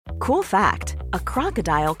Cool fact, a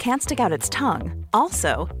crocodile can't stick out its tongue.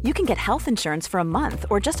 Also, you can get health insurance for a month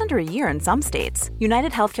or just under a year in some states.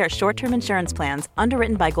 United Healthcare short-term insurance plans,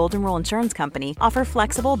 underwritten by Golden Rule Insurance Company, offer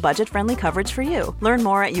flexible, budget-friendly coverage for you. Learn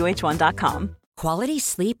more at uh1.com. Quality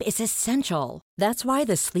sleep is essential. That's why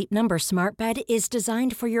the Sleep Number Smart Bed is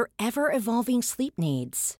designed for your ever-evolving sleep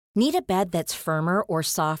needs. Need a bed that's firmer or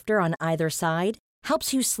softer on either side?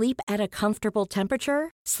 Helps you sleep at a comfortable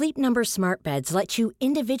temperature? Sleep Number Smart Beds let you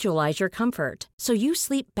individualize your comfort so you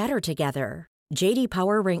sleep better together. J.D.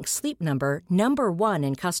 Power ranks Sleep Number number 1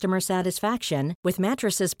 in customer satisfaction with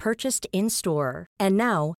mattresses purchased in-store. And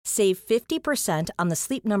now, save 50% on the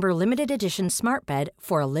Sleep Number Limited Edition Smart Bed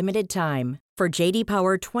for a limited time. For J.D.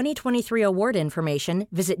 Power 2023 award information,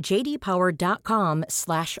 visit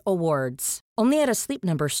jdpower.com/awards. Only at a Sleep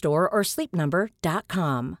Number store or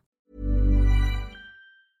sleepnumber.com.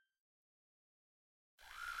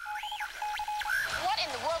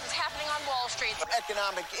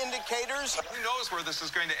 Economic indicators. Who knows where this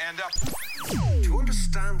is going to end up? To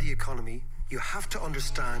understand the economy, you have to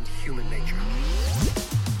understand human nature.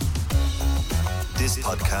 This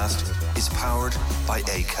podcast is powered by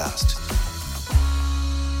Acast.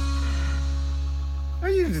 Are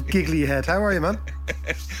you giggly head? How are you, man?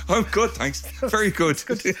 I'm good, thanks. Very good.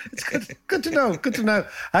 It's good. Good to know. Good to know.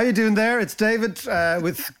 How are you doing there? It's David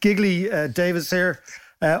with Giggly Davis here.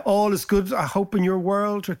 All is good. I hope in your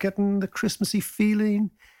world you're getting the Christmassy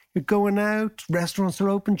feeling. You're going out. Restaurants are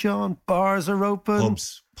open, John. Bars are open.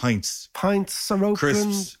 Pubs, pints are open.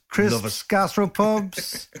 Crisps,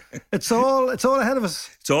 gastropubs. It's all ahead of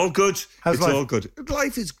us. It's all good. How's life? All good.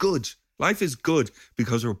 Life is good. Life is good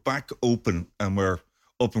because we're back open and we're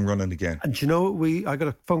up and running again. And do you know what I got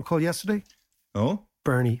a phone call yesterday. Oh?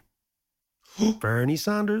 Bernie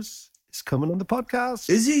Sanders is coming on the podcast.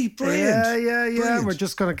 Is he? Brilliant. Yeah. Brilliant. We're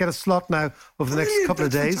just going to get a slot now over the next couple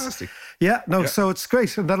of days. Fantastic. Yeah, so it's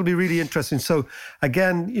great. And that'll be really interesting. So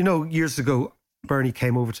again, years ago, Bernie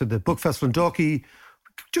came over to the book festival in Dalkey,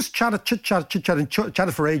 just chatted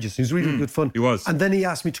for ages. He was really good fun. He was. And then he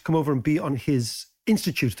asked me to come over and be on his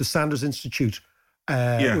institute, the Sanders Institute,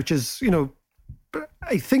 which is,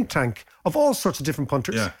 a think tank of all sorts of different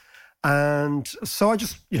punters. Yeah. And so I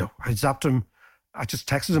just, I zapped him. I just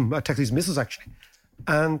texted him. I texted his missus, actually.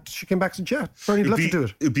 And she came back and said, yeah, Bernie, I'd love to do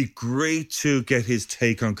it. It'd be great to get his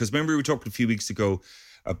take on, because remember we were talking a few weeks ago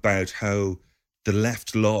about how the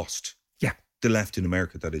left lost. Yeah. The left in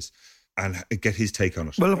America, that is. And get his take on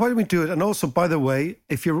it. Well, why don't we do it? And also, by the way,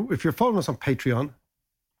 if you're following us on Patreon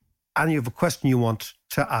and you have a question you want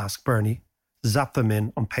to ask Bernie, zap them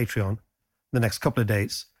in on Patreon the next couple of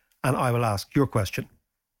days, and I will ask your question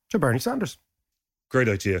to Bernie Sanders. Great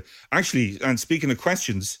idea. Actually, and speaking of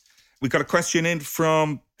questions, we got a question in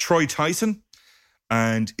from Troy Tyson,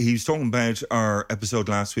 and he was talking about our episode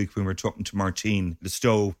last week when we were talking to Martin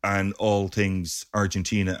Lestow and all things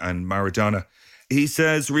Argentina and Maradona. He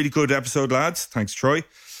says, really good episode, lads. Thanks, Troy.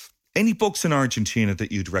 Any books in Argentina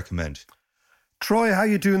that you'd recommend? Troy, how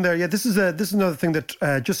you doing there? Yeah, this is another thing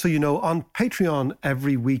that, just so you know, on Patreon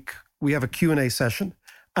every week, we have a Q&A session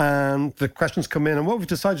and the questions come in. And what we've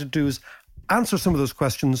decided to do is answer some of those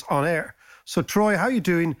questions on air. So, Troy, how are you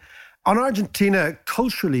doing? On Argentina,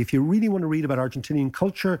 culturally, if you really want to read about Argentinian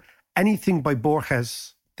culture, anything by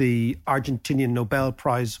Borges, the Argentinian Nobel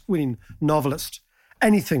Prize winning novelist,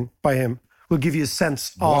 anything by him will give you a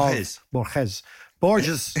sense of...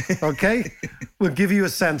 Borges, okay? will give you a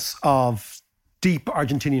sense of deep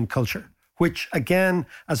Argentinian culture, which, again,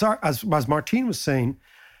 as Martin was saying,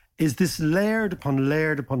 is this layered upon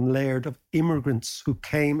layered upon layered of immigrants who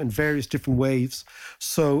came in various different waves.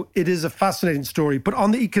 So it is a fascinating story. But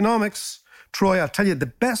on the economics, Troy, I'll tell you, the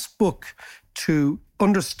best book to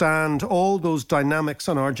understand all those dynamics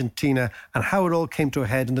on Argentina and how it all came to a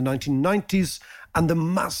head in the 1990s and the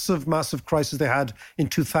massive, massive crisis they had in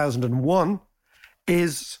 2001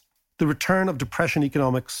 is The Return of Depression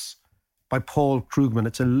Economics by Paul Krugman.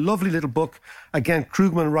 It's a lovely little book. Again,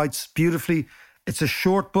 Krugman writes beautifully. It's a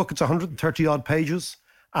short book. It's 130 odd pages.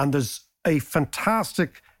 And there's a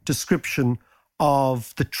fantastic description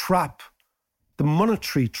of the trap, the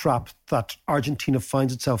monetary trap that Argentina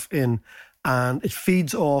finds itself in. And it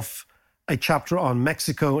feeds off a chapter on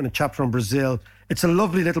Mexico and a chapter on Brazil. It's a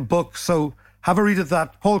lovely little book. So have a read of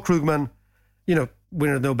that. Paul Krugman,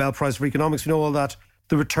 winner of the Nobel Prize for Economics, all that.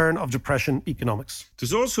 The Return of Depression Economics.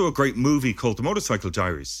 There's also a great movie called The Motorcycle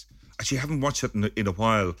Diaries. Actually, I haven't watched it in a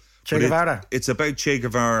while. Che Guevara. It's about Che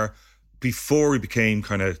Guevara before he became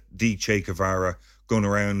kind of the Che Guevara, going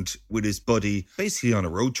around with his buddy, basically on a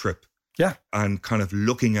road trip. Yeah. And kind of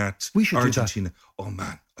looking at we should Argentina. Do that. Oh,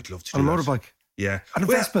 man, I'd love to do on that. On a motorbike. Yeah. And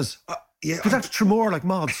Vespas. Yeah. You'd have to Tremor like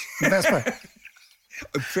mods. The best way.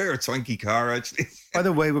 A fair twanky car, actually. By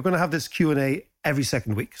the way, we're going to have this Q&A every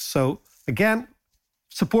second week. So again,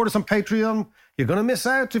 support us on Patreon. You're going to miss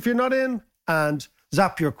out if you're not in, and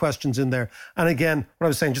zap your questions in there. And again, what I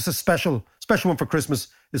was saying, just a special one for Christmas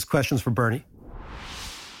is questions for Bernie.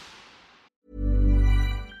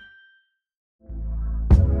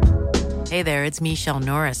 Hey there, it's Michelle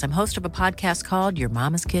Norris. I'm host of a podcast called Your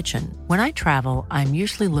Mama's Kitchen. When I travel, I'm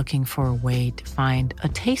usually looking for a way to find a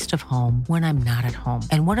taste of home when I'm not at home.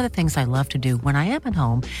 And one of the things I love to do when I am at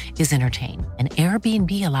home is entertain. And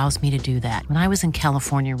Airbnb allows me to do that. When I was in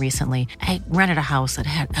California recently, I rented a house that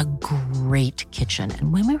had a great kitchen.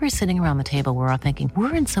 And when we were sitting around the table, we're all thinking,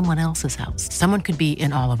 we're in someone else's house. Someone could be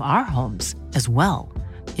in all of our homes as well.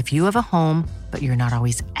 If you have a home, but you're not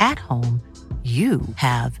always at home, you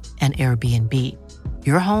have an Airbnb.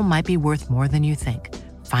 Your home might be worth more than you think.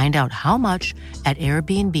 Find out how much at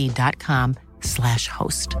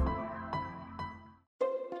airbnb.com/host.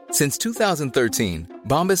 Since 2013,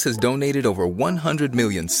 Bombas has donated over 100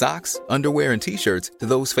 million socks, underwear, and T-shirts to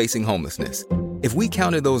those facing homelessness. If we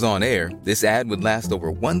counted those on air, this ad would last over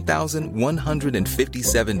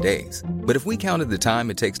 1,157 days. But if we counted the time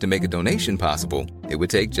it takes to make a donation possible, it would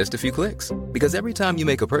take just a few clicks. Because every time you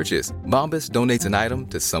make a purchase, Bombas donates an item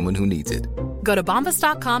to someone who needs it. Go to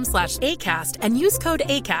bombas.com/ACAST and use code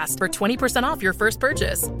ACAST for 20% off your first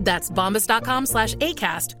purchase. That's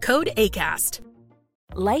bombas.com/ACAST, code ACAST.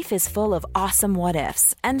 Life is full of awesome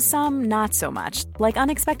what-ifs, and some not so much, like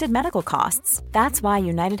unexpected medical costs. That's why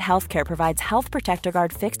United Healthcare provides Health Protector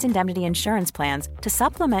Guard fixed indemnity insurance plans to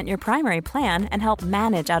supplement your primary plan and help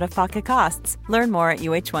manage out-of-pocket costs. Learn more at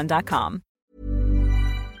uh1.com.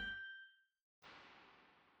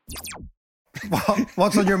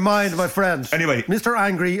 What's on your mind, my friend? Anyway. Mr.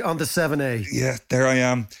 Angry on the 7A. Yeah, there I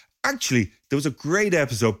am. Actually, there was a great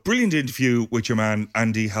episode, brilliant interview with your man,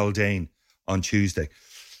 Andy Haldane, on Tuesday.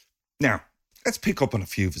 Now, let's pick up on a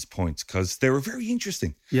few of his points because they were very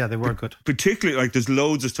interesting. Yeah, they were good. Particularly, like, there's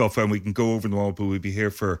loads of stuff and we can go over them all, but we'll be here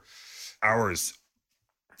for hours.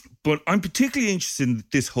 But I'm particularly interested in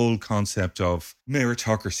this whole concept of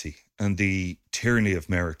meritocracy and the tyranny of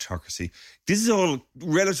meritocracy. This is all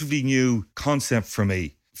relatively new concept for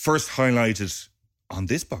me. First highlighted on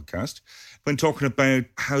this podcast when talking about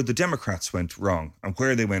how the Democrats went wrong and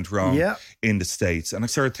where they went wrong in the States. And I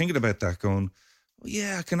started thinking about that going, well,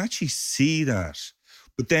 yeah, I can actually see that.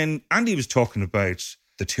 But then Andy was talking about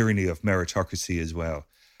the tyranny of meritocracy as well.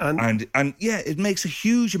 And yeah, it makes a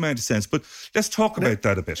huge amount of sense. But let's talk about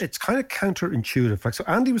that a bit. It's kind of counterintuitive. Like, so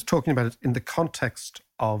Andy was talking about it in the context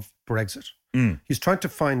of Brexit. He's trying to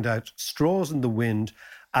find out straws in the wind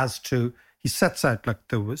as to, he sets out like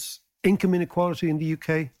there was income inequality in the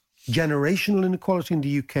UK, generational inequality in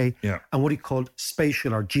the UK, and what he called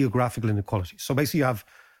spatial or geographical inequality. So basically you have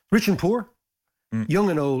rich and poor, young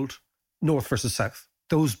and old, north versus south,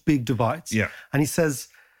 those big divides. Yeah. And he says,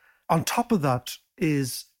 on top of that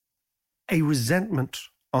is a resentment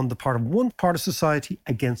on the part of one part of society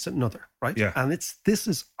against another, right? Yeah. And this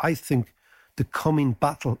is, I think, the coming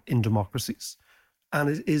battle in democracies. And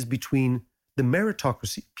it is between the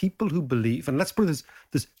meritocracy, people who believe, and let's put it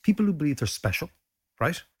this people who believe they're special,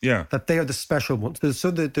 right? Yeah. That they are the special ones. The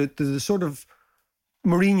sort of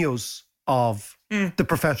Mourinho's of the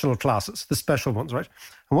professional classes, the special ones, right?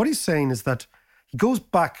 And what he's saying is that he goes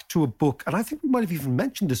back to a book, and I think we might have even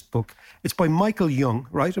mentioned this book. It's by Michael Young,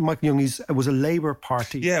 right? And Michael Young was a Labour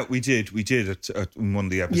Party. Yeah, we did at in one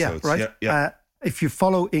of the episodes. Yeah, right? Yeah. If you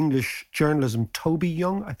follow English journalism, Toby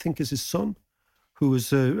Young, I think is his son, who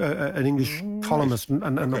is an English columnist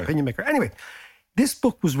and an opinion maker. Anyway, this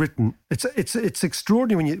book was written, it's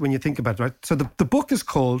extraordinary when you think about it, right? So the book is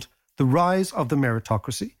called The Rise of the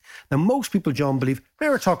Meritocracy. Now, most people, John, believe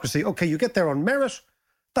meritocracy, okay, you get there on merit,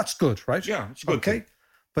 that's good, right? Yeah, it's good. Okay.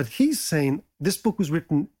 But he's saying this book was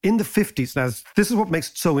written in the 50s. Now, this is what makes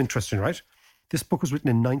it so interesting, right? This book was written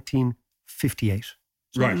in 1958.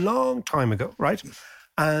 So a long time ago, right?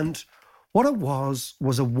 And what it was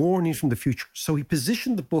a warning from the future. So he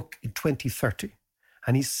positioned the book in 2030.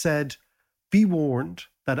 And he said, be warned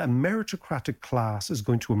that a meritocratic class is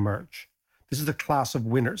going to emerge. This is the class of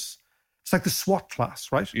winners. It's like the SWAT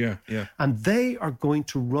class, right? Yeah, yeah. And they are going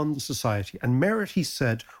to run the society. And merit, he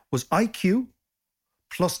said, was IQ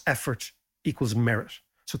plus effort equals merit.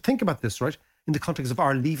 So think about this, right? In the context of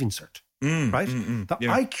our leaving cert, right? The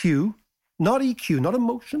IQ, not EQ, not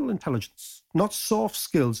emotional intelligence, not soft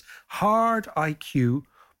skills, hard IQ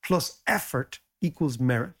plus effort equals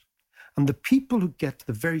merit. And the people who get to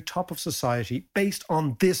the very top of society based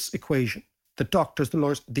on this equation, the doctors, the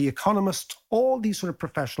lawyers, the economists, all these sort of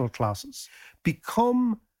professional classes,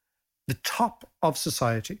 become the top of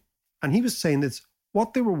society. And he was saying that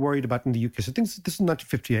what they were worried about in the UK, so I think this is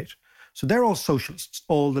 1958. So they're all socialists,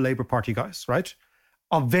 all the Labour Party guys, right?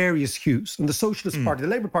 Of various hues. And the Socialist Party, the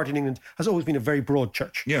Labour Party in England has always been a very broad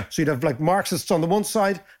church. Yeah. So you'd have like Marxists on the one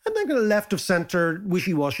side and then kind of left of centre,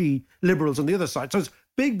 wishy-washy liberals on the other side. So it's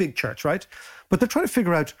big, big church, right? But they're trying to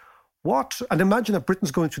figure out and imagine that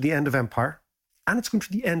Britain's going through the end of empire and it's going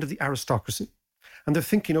through the end of the aristocracy. And they're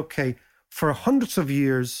thinking, okay, for hundreds of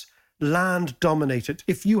years, land dominated.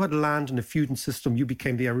 If you had land in a feudal system, you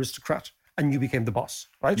became the aristocrat and you became the boss,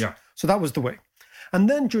 right? Yeah. So that was the way. And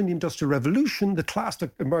then during the Industrial Revolution, the class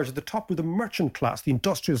that emerged at the top were the merchant class, the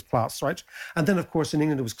industrious class, right? And then, of course, in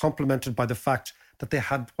England, it was complemented by the fact that they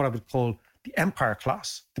had what I would call the empire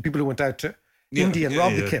class, the people who went out to India and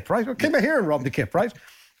robbed the kip, right? Or came out here and robbed the kip, right?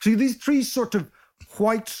 So these three sort of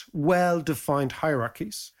quite well-defined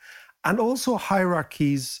hierarchies, and also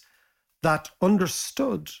hierarchies that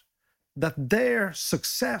understood that their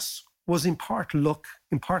success was in part luck,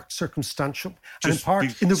 in part circumstantial, and in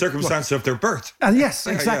part in the circumstance of their birth. And yes,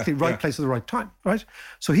 exactly, right place at the right time, right?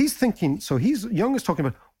 So he's thinking, Young is talking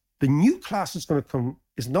about the new class that's going to come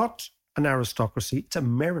is not an aristocracy, it's a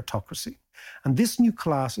meritocracy. And this new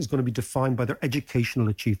class is going to be defined by their educational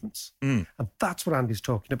achievements. And that's what Andy's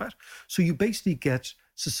talking about. So you basically get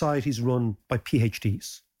societies run by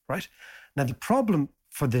PhDs, right? Now, the problem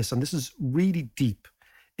for this, and this is really deep,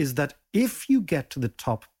 is that if you get to the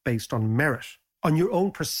top based on merit, on your own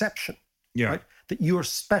perception, right, that you're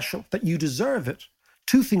special, that you deserve it,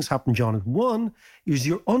 two things happen, John. One is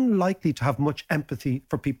you're unlikely to have much empathy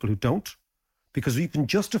for people who don't, because you can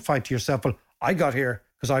justify to yourself, well, I got here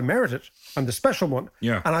because I merited. I'm the special one.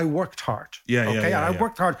 And I worked hard. I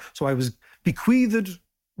worked hard. So I was bequeathed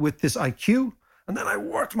with this IQ, and then I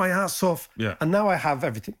worked my ass off, and now I have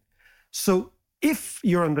everything. So if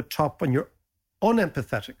you're on the top and you're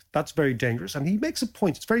unempathetic, that's very dangerous. And he makes a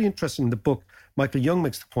point, it's very interesting in the book, Michael Young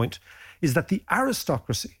makes the point, is that the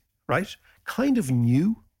aristocracy, right, kind of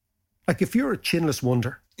knew, like if you're a chinless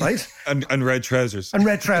wonder, right? and red trousers. And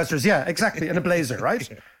red trousers, yeah, exactly, and a blazer, right?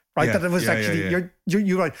 Right, that it was actually,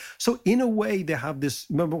 you're right. So in a way, they have this,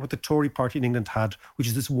 remember what the Tory party in England had, which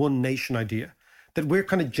is this one nation idea, that we're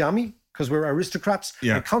kind of jammy because we're aristocrats,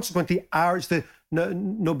 and consequently ours, the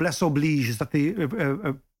noblesse oblige, is that the...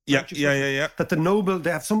 that the noble,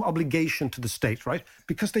 they have some obligation to the state, right?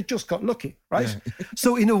 Because they just got lucky, right?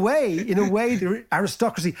 So in a way, the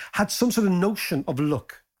aristocracy had some sort of notion of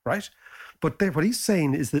luck, right? But what he's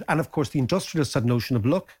saying is that, and of course the industrialists had notion of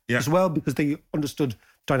luck as well, because they understood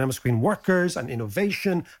dynamics between workers and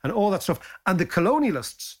innovation and all that stuff. And the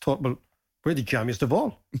colonialists thought, well, we're the jammiest of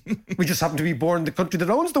all. We just happen to be born in the country that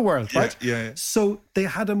owns the world, right? So they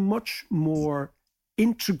had a much more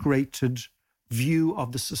integrated view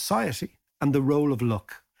of the society and the role of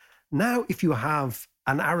luck. Now, if you have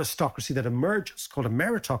an aristocracy that emerges called a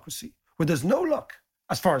meritocracy, where there's no luck,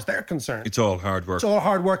 as far as they're concerned. It's all hard work. It's all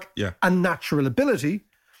hard work and natural ability.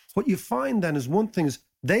 What you find then is one thing is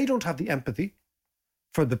they don't have the empathy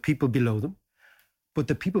for the people below them, but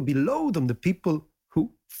the people below them, the people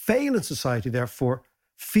who fail in society, therefore,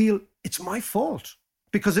 feel it's my fault.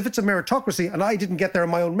 Because if it's a meritocracy and I didn't get there on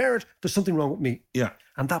my own merit, there's something wrong with me.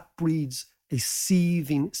 And that breeds a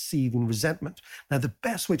seething resentment. Now, the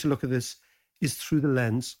best way to look at this is through the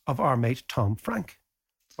lens of our mate Tom Frank.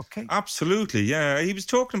 Okay. Absolutely, yeah. He was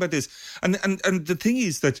talking about this. And the thing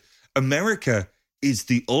is that America is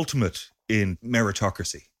the ultimate in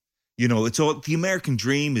meritocracy. You know, it's all, the American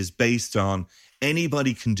dream is based on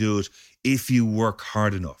anybody can do it if you work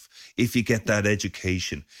hard enough, if you get that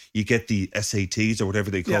education, you get the SATs or whatever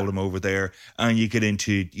they call them over there, and you get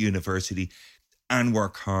into university and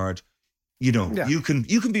work hard. You know, you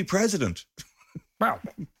can be president. Well,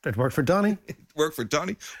 it worked for Donny. It worked for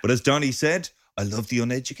Donny. But as Donny said, I love the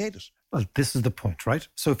uneducated. Well, this is the point, right?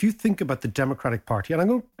 So if you think about the Democratic Party, and I'm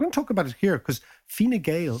going to talk about it here because Fine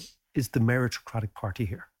Gael is the meritocratic party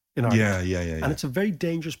here in Ireland. Yeah. And it's a very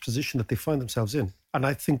dangerous position that they find themselves in. And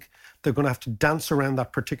I think they're going to have to dance around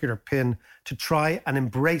that particular pin to try and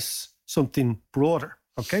embrace something broader.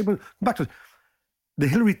 Okay, but back to the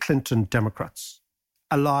Hillary Clinton Democrats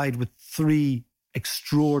allied with three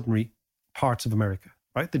extraordinary parts of America,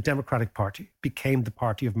 right? The Democratic Party became the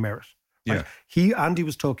party of merit. Right? Andy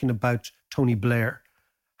was talking about Tony Blair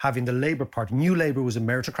having the Labour Party. New Labour was a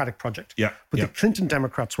meritocratic project. But the Clinton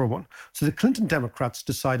Democrats were one. So the Clinton Democrats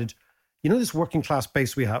decided, you know, this working class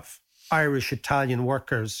base we have, Irish, Italian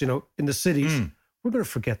workers, you know, in the cities, we're going to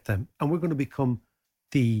forget them and we're going to become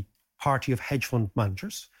the party of hedge fund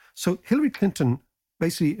managers. So Hillary Clinton,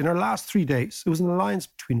 basically in her last 3 days, it was an alliance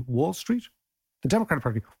between Wall Street, the Democratic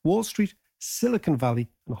Party, Wall Street, Silicon Valley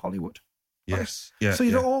and Hollywood. Right? Yes. Yeah. So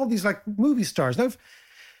you know all these like movie stars. Now,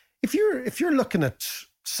 if you're looking at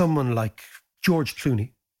someone like George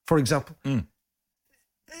Clooney, for example,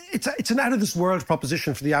 it's an out of this world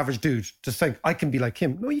proposition for the average dude to think I can be like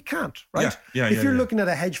him. No, you can't, right? If you're looking at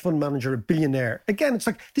a hedge fund manager, a billionaire, again, it's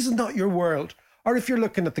like this is not your world. Or if you're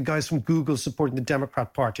looking at the guys from Google supporting the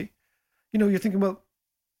Democrat Party, you know, you're thinking, well,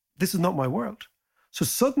 this is not my world. So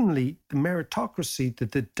suddenly the meritocracy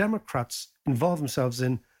that the Democrats involve themselves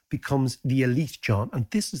in becomes the elite, John. And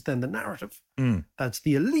this is then the narrative. That's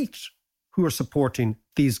the elite who are supporting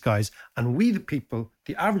these guys. And we, the people,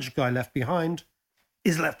 the average guy left behind,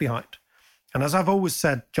 is left behind. And as I've always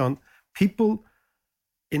said, John, people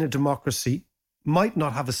in a democracy might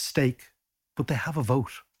not have a stake, but they have a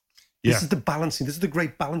vote. This is the balancing. This is the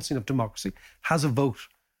great balancing of democracy. Has a vote.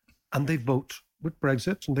 And they vote with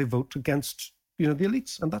Brexit and they vote against, you know, the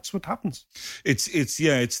elites. And that's what happens. It's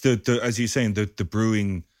the as you're saying, the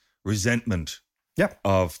brewing resentment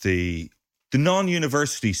of the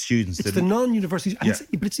non-university students. It's the non-university.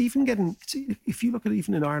 But it's even getting, if you look at it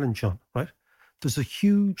even in Ireland, John, right? There's a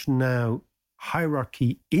huge now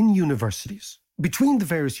hierarchy in universities, between the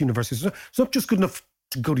various universities. It's not just good enough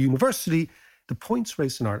to go to university. The points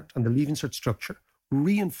race in Ireland and the Leaving Cert structure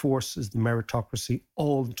reinforces the meritocracy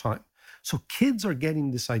all the time. So kids are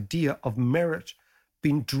getting this idea of merit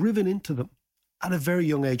being driven into them at a very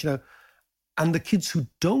young age now. And the kids who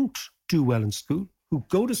don't do well in school, who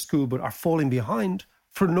go to school but are falling behind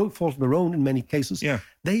for no fault of their own in many cases,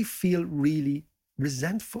 they feel really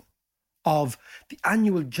resentful of the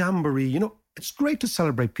annual jamboree. You know, it's great to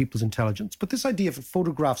celebrate people's intelligence, but this idea of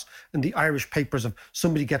photographs in the Irish papers of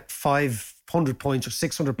somebody get 500 points or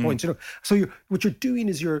 600 points, you know, so what you're doing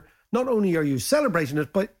is you're not only are you celebrating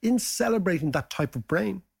it, but in celebrating that type of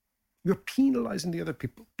brain, you're penalising the other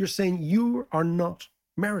people. You're saying you are not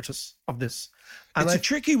meritorious of this. And it's a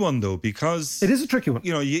tricky one though, because it is a tricky one.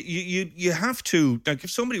 You know, you have to, like,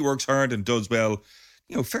 if somebody works hard and does well,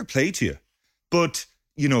 you know, fair play to you. But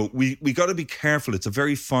you know, we got to be careful. It's a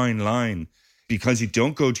very fine line, because you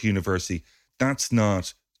don't go to university. That's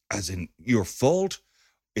not as in your fault.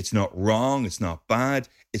 It's not wrong. It's not bad.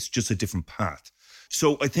 It's just a different path.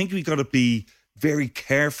 So I think we got to be very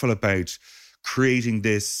careful about creating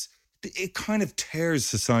this. It kind of tears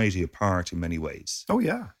society apart in many ways. Oh,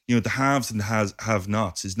 yeah. You know, the haves and the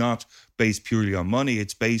have-nots is not based purely on money.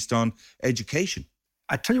 It's based on education.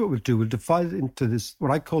 I tell you what we'll do. We'll divide it into this,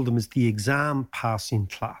 what I call them is the exam passing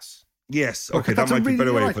class. Yes. Okay, that might be a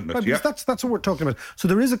better way of putting it. Yeah. That's what we're talking about. So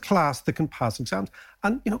there is a class that can pass exams.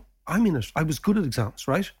 And, you know, I'm in it. I was good at exams,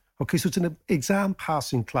 right? Okay, so it's an exam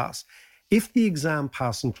passing class. If the exam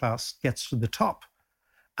passing class gets to the top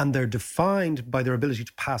and they're defined by their ability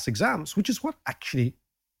to pass exams, which is what actually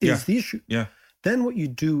is the issue, then what you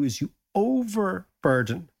do is you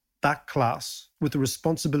overburden that class with the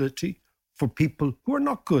responsibility for people who are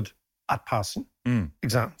not good at passing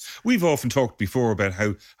exams. We've often talked before about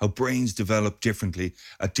how brains develop differently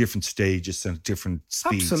at different stages and at different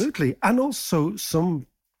speeds. Absolutely. And also some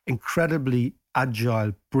incredibly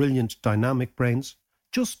agile, brilliant, dynamic brains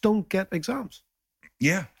just don't get exams.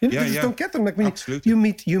 Yeah. You just don't get them. Like, absolutely.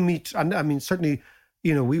 You meet, and I mean, certainly,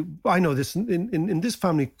 you know, I know this in this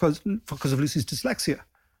family because of Lucy's dyslexia.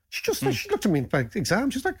 She looked at me like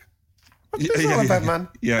exams. She's like, what's this all about, man?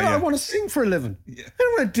 I want to sing for a living. Yeah.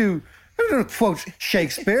 I don't want to quote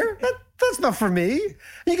Shakespeare. That's not for me.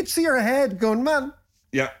 And you can see her head going, man.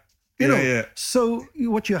 Yeah. You know, so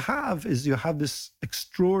what you have is this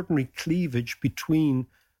extraordinary cleavage between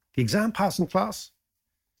the exam passing class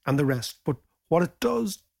and the rest. But what it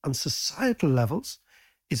does on societal levels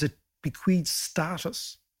is it bequeaths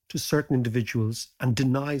status to certain individuals and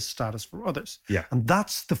denies status for others. Yeah. And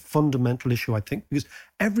that's the fundamental issue, I think, because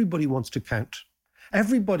everybody wants to count.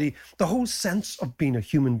 Everybody, the whole sense of being a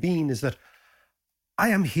human being is that I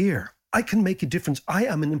am here. I can make a difference. I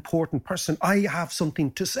am an important person. I have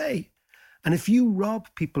something to say. And if you rob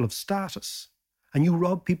people of status and you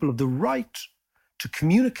rob people of the right to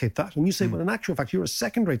communicate that, and you say, well, in actual fact, you're a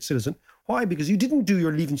second-rate citizen. Why? Because you didn't do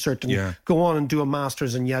your Leaving Cert and go on and do a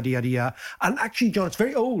master's and yada, yada, yada. And actually, John, it's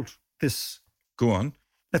very old, this. Go on.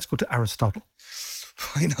 Let's go to Aristotle.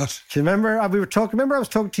 Why not? Do you remember, I was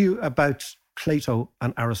talking to you about Plato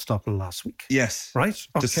and Aristotle last week? Yes. Right?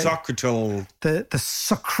 Okay. The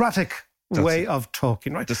Socratic way of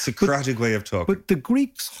talking, right? The Socratic way of talking. But the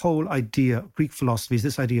Greeks' whole idea, Greek philosophy, is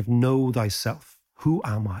this idea of know thyself. Who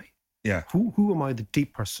am I? Yeah. Who am I, the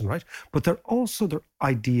deep person, right? But their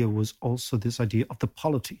idea was also this idea of the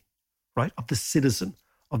polity, right? Of the citizen,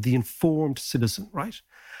 of the informed citizen, right?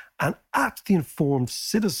 And at the informed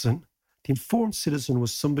citizen The informed citizen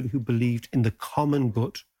was somebody who believed in the common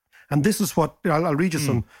good. And this is what, I'll read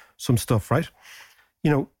you some stuff, right?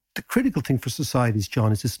 You know, the critical thing for societies,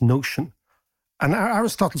 John, is this notion. And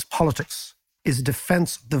Aristotle's Politics is a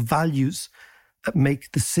defense of the values that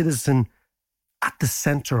make the citizen at the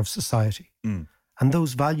center of society. And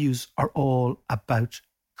those values are all about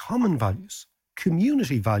common values,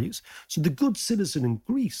 community values. So the good citizen in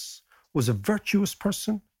Greece was a virtuous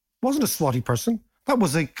person, wasn't a swotty person. That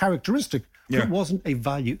was a characteristic, but it wasn't a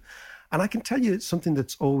value. And I can tell you something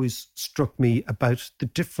that's always struck me about the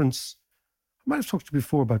difference, I might have talked to you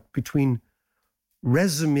before about between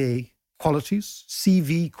resume qualities,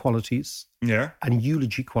 CV qualities, and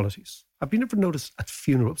eulogy qualities. I've never noticed at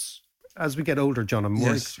funerals. As we get older, John, I'm more...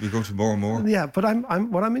 Yes, we go to more and more. Yeah, but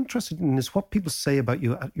what I'm interested in is what people say about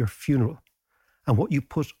you at your funeral and what you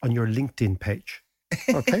put on your LinkedIn page.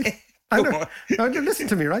 Okay? Now, listen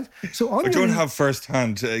to me, right? So I don't have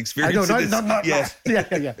first-hand experience. I don't, not yet.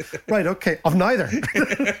 Yeah. Right, okay. Of neither.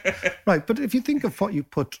 Right, but if you think of what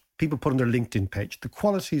people put on their LinkedIn page, the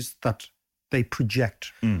qualities that they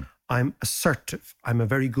project. I'm assertive. I'm a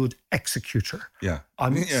very good executor. Yeah.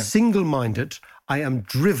 I'm single-minded. I am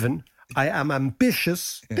driven. I am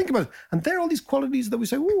ambitious. Think about it. And there are all these qualities that we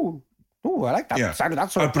say, oh, I like that. Yeah.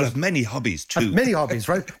 That sort of but I have many hobbies too. Many hobbies,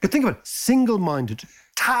 right? But think about it. Single-minded,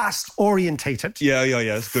 task-orientated. Yeah.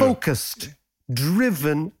 That's good. Focused,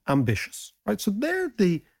 driven, ambitious. Right? So they're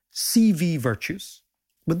the CV virtues.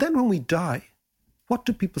 But then when we die, what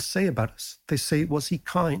do people say about us? They say, was he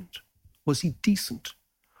kind? Was he decent?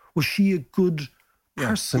 Was she a good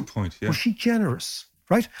person? Good point, yeah. Was she generous?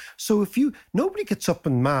 Right? So nobody gets up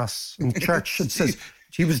in mass in church and says,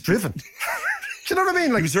 he was driven. Do you know what I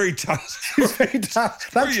mean? Like, he was very tasked. He was very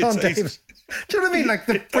tasked. That's John Davis. Do you know what I mean? Like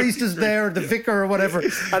the priest is there, the vicar or whatever.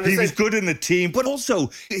 And he was good in the team, but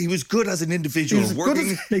also he was good as an individual.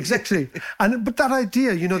 Exactly. But that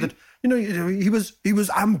idea, that he was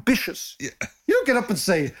ambitious. Yeah. You don't get up and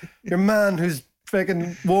say, your man who's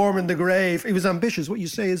fucking warm in the grave, he was ambitious. What you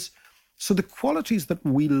say is, so the qualities that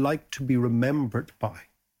we like to be remembered by,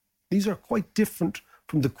 these are quite different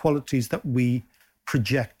from the qualities that we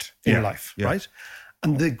project in life, right?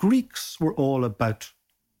 And the Greeks were all about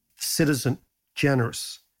citizen,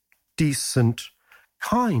 generous, decent,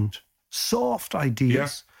 kind, soft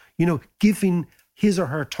ideas, giving his or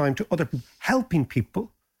her time to other people, helping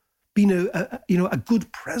people, being a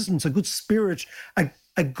good presence, a good spirit,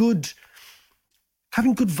 a good,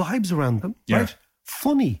 having good vibes around them, right?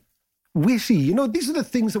 Funny, witty, these are the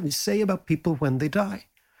things that we say about people when they die.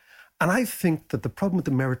 And I think that the problem with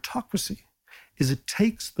the meritocracy is it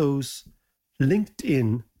takes those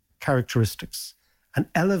LinkedIn characteristics and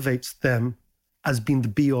elevates them as being the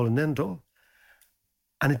be-all and end-all.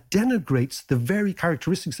 And it denigrates the very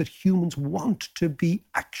characteristics that humans want to be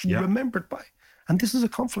actually remembered by. And this is a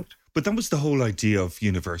conflict. But that was the whole idea of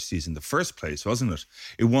universities in the first place, wasn't it?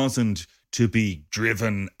 It wasn't to be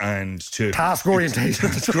driven and to...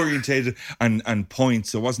 Task-orientated. and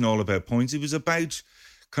points. It wasn't all about points. It was about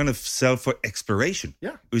kind of self-exploration.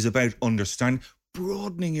 Yeah. It was about understanding,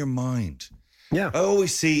 broadening your mind. Yeah. I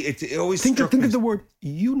always see it. It always think of the word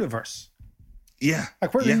universe. Yeah.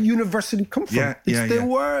 Like where did the university come from? It's the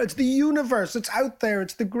word, it's the universe. It's out there.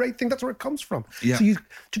 It's the great thing. That's where it comes from. Yeah. So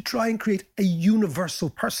to try and create a universal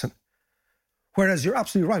person. Whereas you're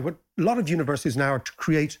absolutely right. What a lot of universities now are to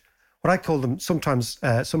create what I call them sometimes,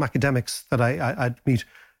 some academics that I meet,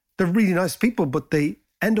 they're really nice people, but they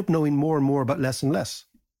end up knowing more and more about less and less.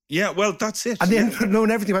 Yeah, well, that's it. And they end up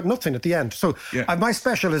knowing everything about nothing at the end. So my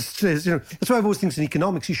specialist is, that's why I've always think in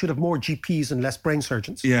economics, you should have more GPs and less brain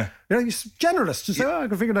surgeons. Yeah. You're generalists to say, I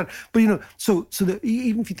can figure that out. But,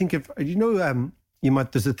 even if you think of,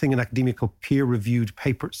 there's a thing in academia called peer-reviewed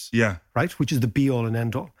papers. Yeah. Right? Which is the be-all and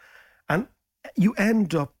end-all. And you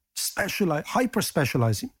end up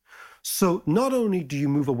hyper-specializing. So not only do you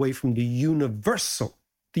move away from the universe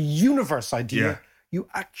idea, you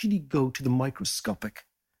actually go to the microscopic.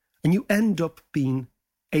 And you end up being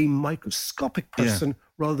a microscopic person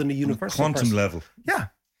rather than a universal quantum person. level. Yeah,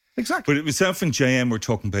 exactly. But it was Self and JM were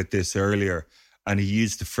talking about this earlier, and he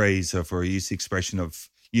used the expression of,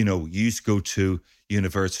 you used to go to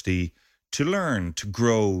university to learn, to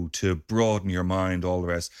grow, to broaden your mind, all the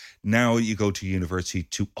rest. Now you go to university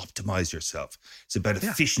to optimize yourself. It's about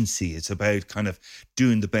efficiency. It's about kind of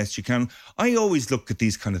doing the best you can. I always look at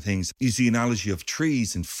these kind of things, use the analogy of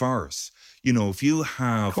trees and forests. If you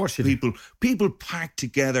have people packed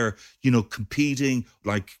together, competing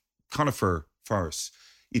like conifer forests,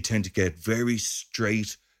 you tend to get very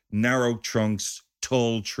straight, narrow trunks,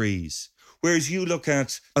 tall trees. Whereas you look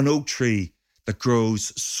at an oak tree that grows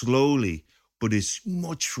slowly but is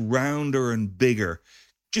much rounder and bigger.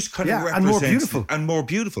 Just kind of represents... and more beautiful. And more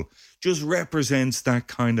beautiful. Just represents that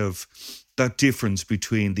kind of... that difference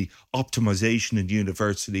between the optimization in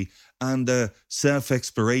university and the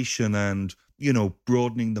self-exploration and, you know,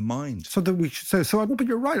 broadening the mind. So that we should so but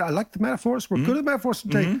you're right. I like the metaphors. We're good at metaphors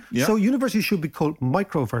today. Mm-hmm. Yeah. So universities should be called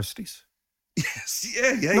microversities. Yes,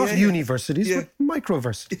 yeah. Not universities, but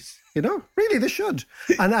microversities. You know, really, they should.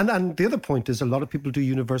 And the other point is a lot of people do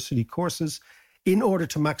university courses in order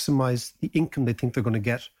to maximize the income they think they're going to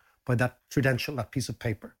get by that credential, that piece of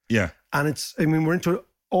paper. Yeah. And we're into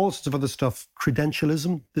all sorts of other stuff.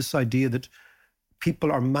 Credentialism, this idea that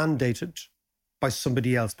people are mandated by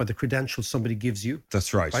somebody else, by the credentials somebody gives you.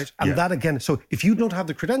 That's right. And that again, so if you don't have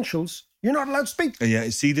the credentials, you're not allowed to speak. Yeah, I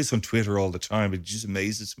see this on Twitter all the time. It just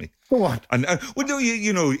amazes me. What? And well, no,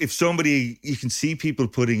 you know, if somebody, you can see people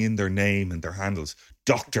putting in their name and their handles,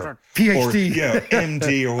 doctor, PhD, or,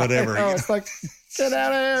 MD or whatever. It's like, get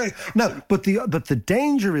out of here. No, but the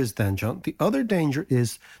danger is then, John, the other danger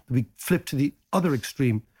is that we flip to the other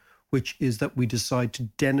extreme, which is that we decide to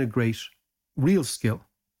denigrate real skill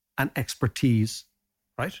and expertise,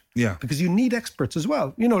 right? Yeah. Because you need experts as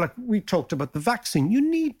well. You know, like we talked about the vaccine, you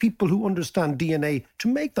need people who understand DNA to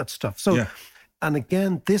make that stuff. So, and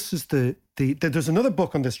again, this is there's another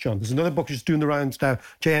book on this, John. There's another book just doing the rounds now.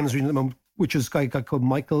 JM's reading at the moment, which is a guy called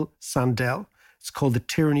Michael Sandel. It's called The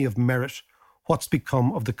Tyranny of Merit, What's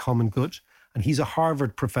Become of the Common Good. And he's a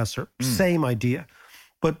Harvard professor. Same idea.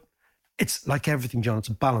 But it's like everything, John, it's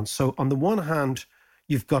a balance. So on the one hand,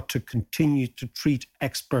 you've got to continue to treat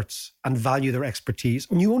experts and value their expertise.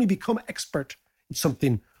 And you only become expert in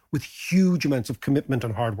something with huge amounts of commitment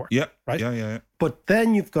and hard work. Yeah. Right? Yeah. But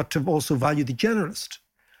then you've got to also value the generalist.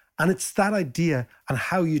 And it's that idea. And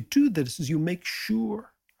how you do this is you make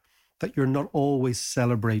sure that you're not always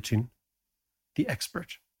celebrating the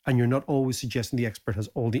expert. And you're not always suggesting the expert has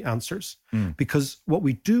all the answers. Because what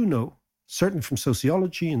we do know, certainly from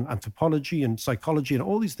sociology and anthropology and psychology and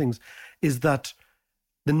all these things, is that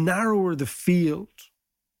the narrower the field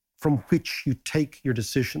from which you take your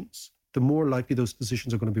decisions, the more likely those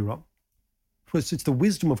decisions are going to be wrong. It's the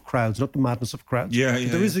wisdom of crowds, not the madness of crowds.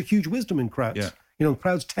 There is a huge wisdom in crowds. Yeah. You know,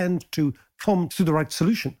 crowds tend to come to the right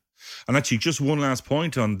solution. And actually, just one last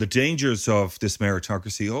point on the dangers of this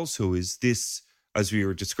meritocracy also is this, as we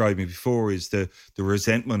were describing before, is the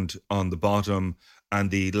resentment on the bottom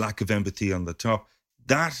and the lack of empathy on the top.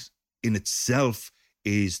 That in itself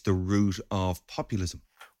is the root of populism.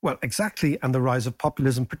 Well, exactly. And the rise of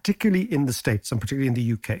populism, particularly in the States and particularly in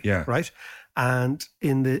the UK. Yeah. Right. And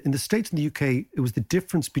in the States and the UK, it was the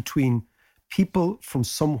difference between people from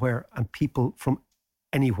somewhere and people from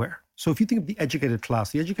anywhere. So if you think of the educated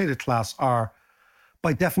class are,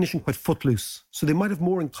 by definition, quite footloose. So they might have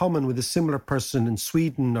more in common with a similar person in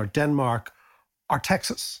Sweden or Denmark or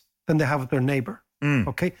Texas than they have with their neighbour.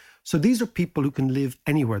 Okay? So these are people who can live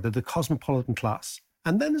anywhere. They're the cosmopolitan class.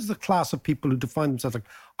 And then there's the class of people who define themselves like,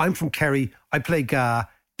 I'm from Kerry, I play Ga,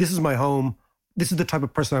 this is my home, this is the type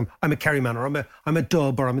of person I'm. I'm a Kerry man, or I'm a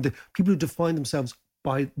dub, or people who define themselves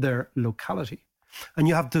by their locality. And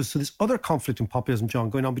you have this other conflict in populism, John,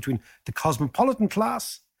 going on between the cosmopolitan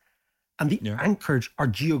class and the anchored or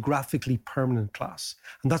geographically permanent class.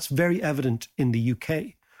 And that's very evident in the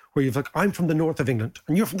UK, where you've like, I'm from the north of England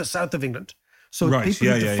and you're from the south of England. So people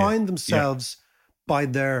who define themselves by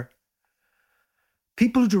their...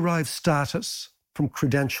 People who derive status from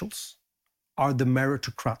credentials are the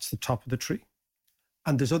meritocrats, the top of the tree.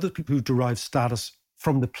 And there's other people who derive status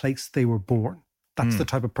from the place they were born. That's the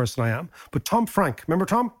type of person I am. But Tom Frank, remember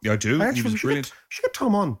Tom? Yeah, I do. He was brilliant. Should get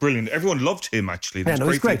Tom on. Brilliant. Everyone loved him, actually. Yeah, no,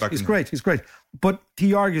 he's great. He's great. But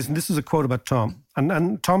he argues, and this is a quote about Tom,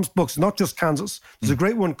 and Tom's books, not just Kansas. There's a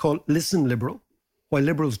great one called Listen Liberal, Why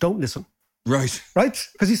Liberals Don't Listen. Right.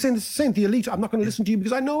 Because he's saying the elite, I'm not going to listen to you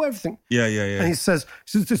because I know everything. Yeah. And he says,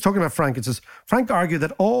 he's talking about Frank, it says, Frank argued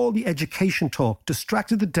that all the education talk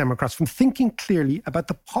distracted the Democrats from thinking clearly about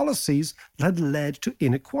the policies that had led to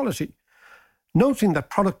inequality, noting that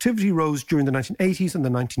productivity rose during the 1980s and the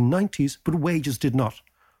 1990s, but wages did not.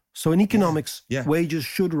 So in economics, wages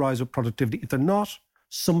should rise with productivity. If they're not,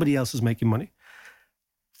 somebody else is making money.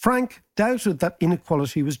 Frank doubted that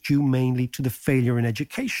inequality was due mainly to the failure in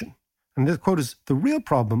education. And this quote is, the real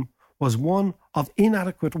problem was one of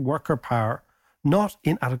inadequate worker power, not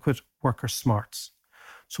inadequate worker smarts.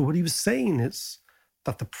 So what he was saying is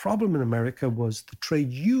that the problem in America was the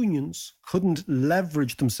trade unions couldn't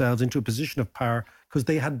leverage themselves into a position of power because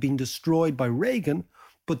they had been destroyed by Reagan.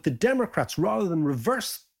 But the Democrats, rather than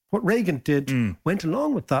reverse what Reagan did, went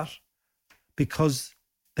along with that because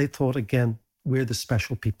they thought, again, we're the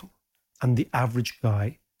special people. And the average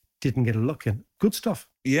guy didn't get a look in. Good stuff.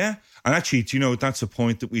 Yeah. And actually, do you know, that's a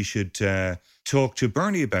point that we should talk to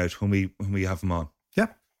Bernie about when we have him on. Yeah.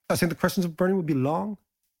 I think the questions of Bernie will be long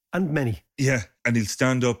and many. Yeah. And he'll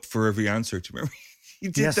stand up for every answer. Do you remember? He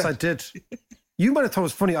did yes, that. I did. You might have thought it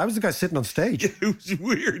was funny. I was the guy sitting on stage. Yeah, it was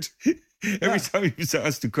weird. Every time he was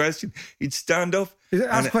asked a question, he'd stand up. He'd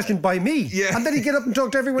ask a question by me. Yeah. And then he'd get up and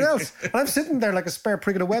talk to everyone else. And I'm sitting there like a spare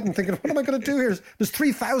prig at a wedding thinking, what am I going to do here? There's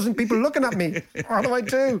 3,000 people looking at me. What do I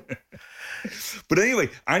do? But anyway,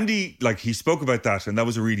 Andy, he spoke about that, and that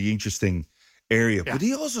was a really interesting area. Yeah. But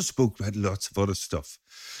he also spoke about lots of other stuff.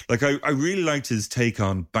 I really liked his take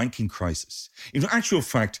on banking crisis. In actual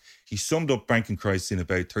fact, he summed up banking crisis in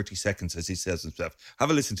about 30 seconds, as he says himself.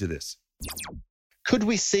 Have a listen to this. Could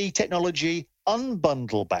we see technology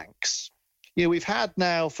unbundle banks? We've had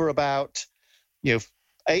now for about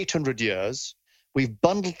 800 years, we've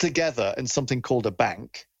bundled together in something called a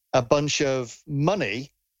bank, a bunch of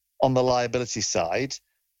money on the liability side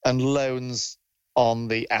and loans on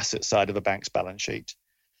the asset side of a bank's balance sheet.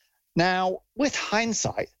 Now, with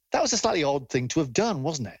hindsight, that was a slightly odd thing to have done,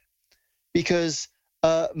 wasn't it? Because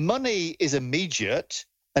money is immediate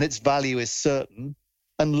and its value is certain,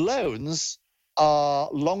 and loans are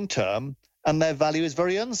long-term and their value is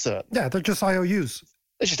very uncertain. Yeah, they're just IOUs.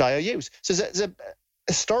 They're just IOUs. So there's a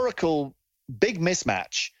historical big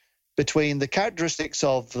mismatch between the characteristics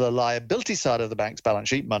of the liability side of the bank's balance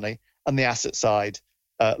sheet, money, and the asset side,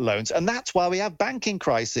 loans. And that's why we have banking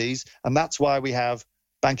crises, and that's why we have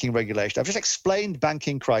banking regulation. I've just explained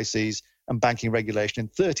banking crises and banking regulation in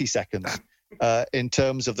 30 seconds in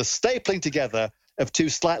terms of the stapling together of two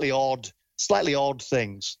slightly odd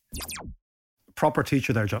things. Proper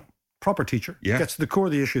teacher there, John. Proper teacher. Yeah. Gets to the core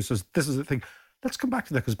of the issue, says this is the thing. Let's come back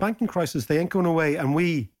to that, because banking crisis, they ain't going away, and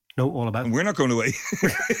we know all about it. And we're not going away.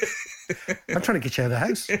 I'm trying to get you out of the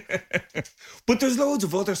house. But there's loads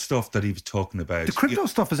of other stuff that he was talking about. The crypto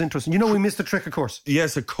stuff is interesting. We missed the trick, of course.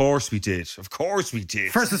 Yes, of course we did. Of course we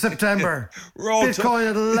did. 1st of September. Bitcoin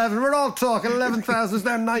at 11. We're all talking 11,000 is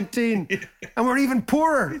now 19. And we're even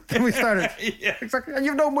poorer than we started. Yeah. Exactly. And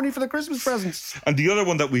you've no money for the Christmas presents. And the other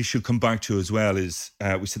one that we should come back to as well is,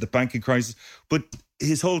 we said the banking crisis, but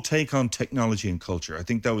his whole take on technology and culture. I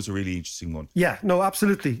think that was a really interesting one. Yeah, no,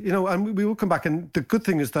 absolutely. And we will come back. And the good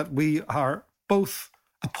thing is that we are both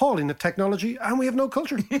appalling at technology and we have no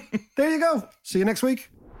culture. There you go. See you next week.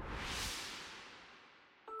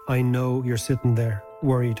 I know you're sitting there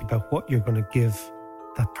worried about what you're going to give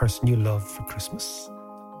that person you love for Christmas.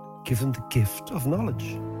 Give them the gift of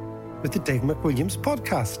knowledge with the Dave McWilliams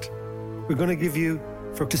podcast. We're going to give you,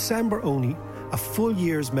 for December only, a full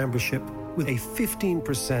year's membership with a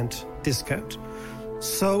 15% discount.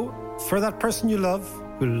 So, for that person you love,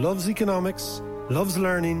 who loves economics, loves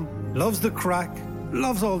learning, loves the crack,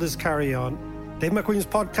 loves all this carry-on, Dave McWilliams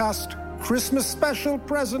podcast, Christmas special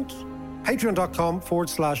present,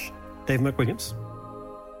 patreon.com/Dave McWilliams.